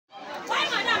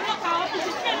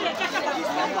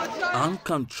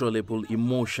Uncontrollable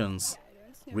emotions,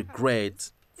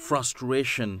 regret,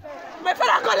 frustration. My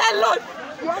father collect loan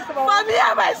for me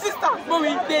and my sister. But we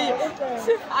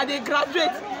and they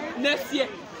graduate next year.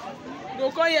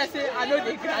 They'll come here and say, I know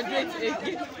they graduate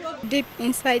again. Deep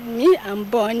inside me, I'm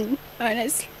born,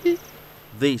 honestly.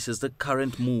 This is the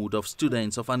current mood of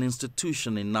students of an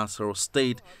institution in Nasarawa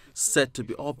State said to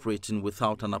be operating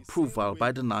without an approval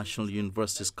by the National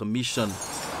Universities Commission.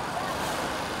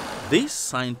 This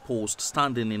signpost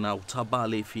standing in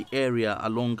Altabalefi area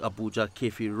along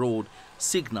Abuja-Kefi Road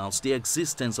signals the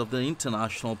existence of the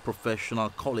International Professional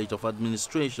College of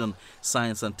Administration,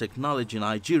 Science and Technology in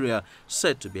Nigeria,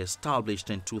 said to be established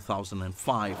in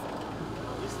 2005.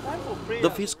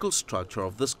 The physical structure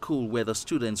of the school where the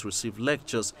students receive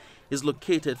lectures is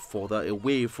located further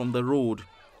away from the road.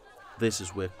 This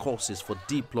is where courses for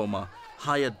diploma,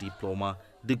 higher diploma,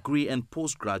 degree and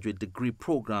postgraduate degree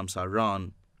programs are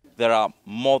run. There are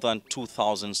more than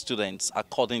 2,000 students,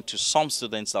 according to some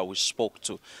students that we spoke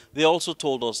to. They also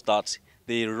told us that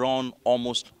they run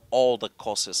almost all the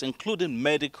courses, including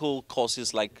medical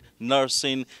courses like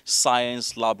nursing,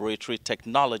 science, laboratory,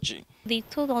 technology. They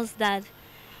told us that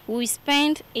we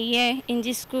spend a year in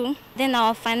this school, then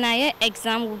our final year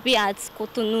exam will be at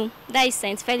Cotonou, that is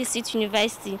St. Felicite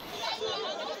University.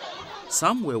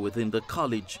 Somewhere within the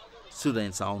college,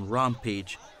 students are on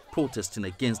rampage, protesting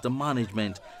against the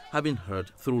management, having heard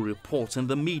through reports in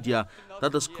the media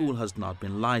that the school has not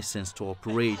been licensed to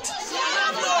operate.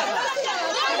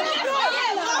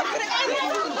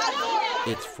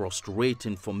 It's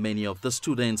frustrating for many of the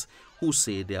students who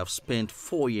say they have spent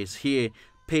 4 years here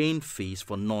paying fees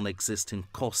for non-existing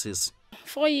courses.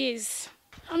 4 years.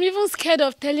 I'm even scared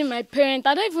of telling my parents.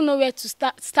 I don't even know where to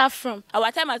start from. Our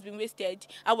time has been wasted,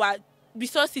 our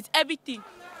resources, everything.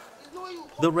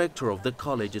 The rector of the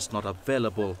college is not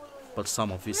available, but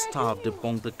some of his staff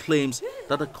debunk the claims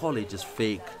that the college is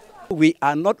fake. We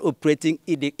are not operating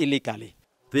illegally.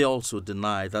 They also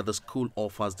deny that the school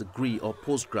offers degree or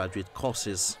postgraduate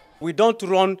courses. We don't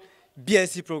run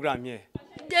BSc program here.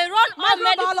 They run all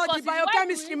medical biology,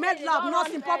 biochemistry, med lab,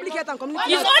 nursing, public health and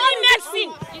community. It's only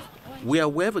medicine. We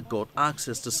however got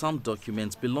access to some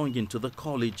documents belonging to the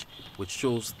college, which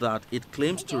shows that it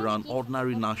claims to run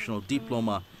ordinary national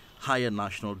diploma, higher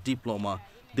national diploma,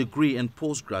 degree and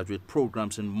postgraduate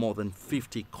programs in more than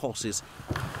 50 courses.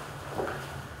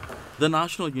 The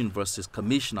National Universities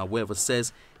Commission, however,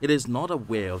 says it is not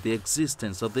aware of the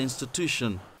existence of the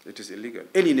institution. It is illegal.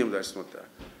 Any name that's not there.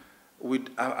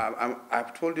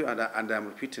 I've told you and I'm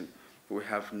repeating, we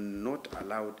have not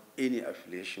allowed any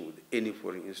affiliation with any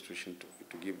foreign institution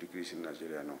to give degrees in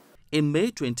Nigeria now. In May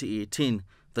 2018,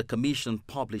 the Commission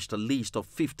published a list of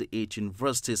 58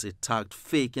 universities it tagged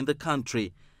fake in the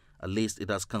country, a list it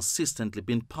has consistently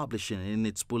been publishing in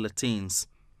its bulletins.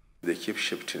 They keep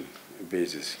shifting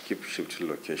bases, keep shifting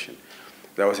location.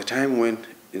 There was a time when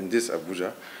in this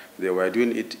Abuja, they were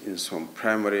doing it in some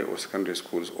primary or secondary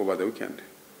schools over the weekend.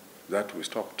 That we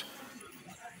stopped.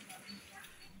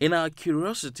 In our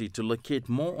curiosity to locate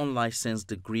more unlicensed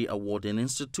degree awarding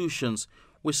institutions,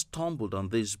 we stumbled on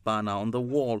this banner on the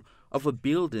wall of a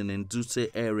building in Dutse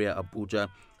area, Abuja.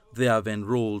 They have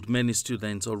enrolled many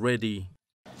students already.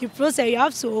 The process, you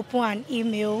have to open an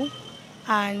email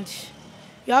and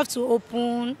you have to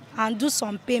open and do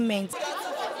some payments.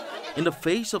 In the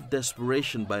face of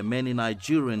desperation by many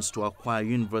Nigerians to acquire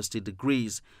university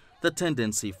degrees, the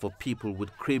tendency for people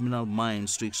with criminal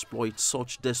minds to exploit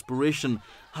such desperation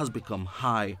has become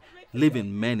high,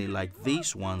 leaving many like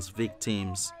these ones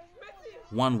victims.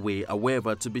 One way,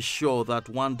 however, to be sure that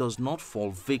one does not fall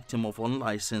victim of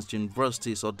unlicensed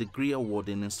universities or degree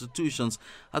awarding institutions,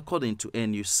 according to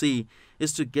NUC,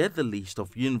 is to get the list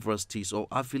of universities or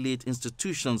affiliate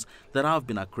institutions that have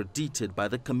been accredited by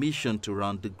the Commission to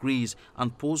run degrees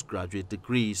and postgraduate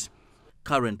degrees.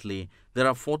 Currently, there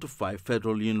are 45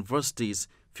 federal universities,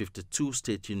 52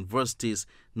 state universities,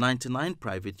 99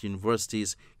 private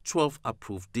universities, 12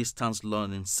 approved distance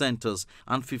learning centers,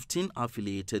 and 15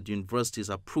 affiliated universities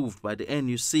approved by the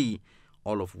NUC,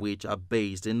 all of which are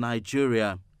based in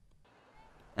Nigeria.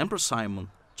 Emperor Simon,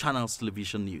 Channels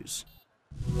Television News.